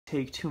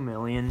take 2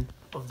 million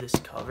of this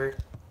cover.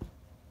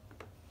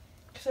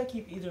 Because I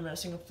keep either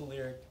messing up the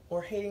lyrics,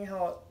 or hating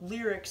how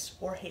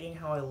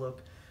I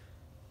look.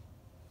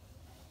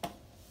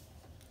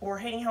 Or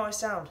hating how I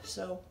sound.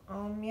 So,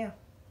 yeah.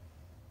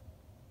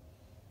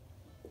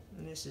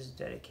 And this is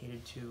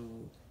dedicated to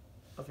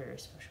a very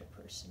special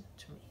person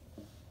to me.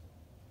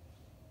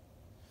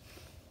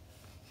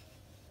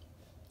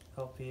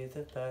 I'll be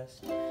the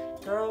best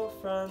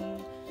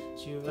girlfriend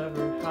you've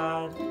ever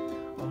had.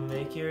 I'll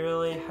make you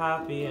really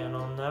happy and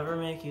I'll never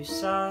make you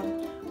sad.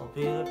 I'll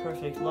be the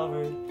perfect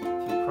lover if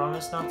you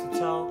promise not to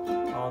tell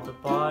all the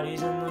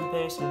bodies in the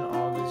basement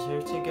all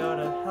deserve to go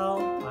to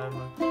hell. I'm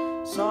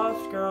a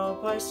soft girl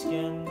by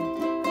skin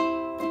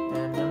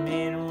and a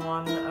mean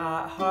one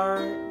at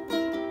heart.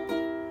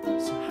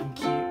 So I'm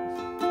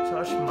cute,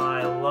 touch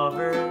my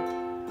lover,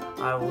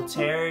 I will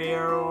tear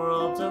your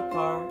world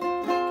apart.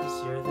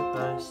 'Cause you're the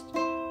best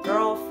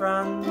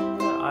girlfriend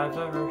that I've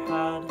ever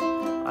had.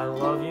 I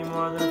love you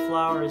more than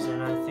flowers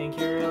and I think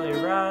you're really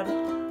rad.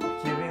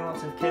 I give you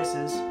lots of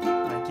kisses,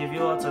 I give you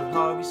lots of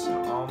hugs.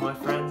 All my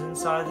friends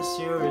inside the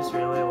sewers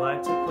really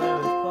like to play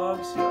with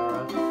bugs. You're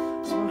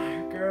a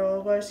smart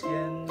girl by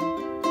skin,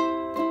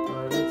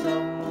 but a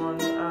dumb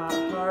one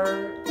at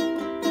heart.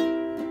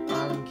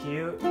 I'm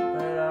cute,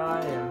 but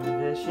I am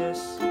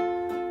vicious.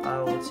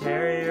 I will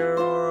tear your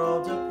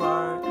world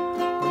apart.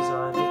 Was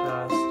I the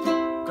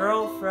best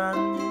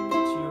girlfriend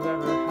that you've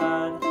ever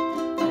had?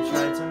 I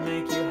tried to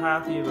make you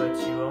happy, but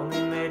you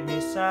only made me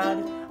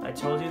sad. I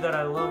told you that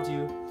I loved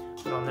you,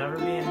 but I'll never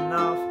be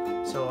enough.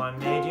 So I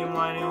made you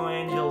my new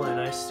angel and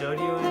I stowed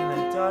you in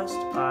the dust.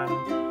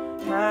 I'm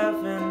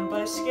heaven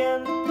by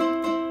skin,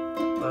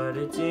 but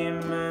a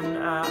demon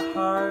at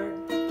heart.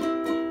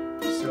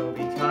 So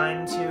be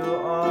kind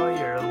to all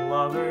your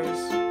lovers,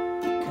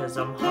 'cause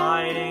I'm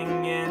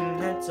hiding in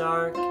the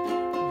dark.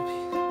 I'll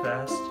be the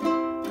best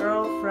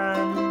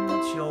girlfriend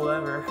that you'll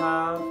ever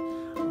have.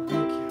 I'll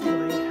make you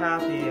really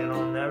happy and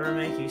I'll never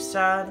make you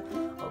sad.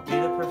 I'll be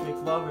the perfect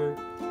lover.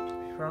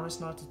 I promise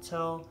not to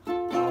tell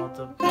all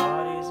the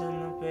bodies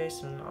in the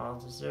basement all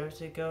deserve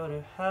to go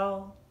to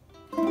hell.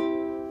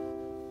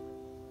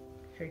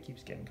 Hair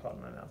keeps getting caught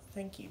in my mouth.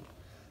 Thank you.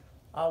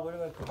 Where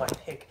do I put my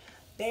pick?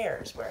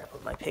 There's where I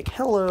put my pick.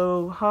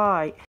 Hello, hi.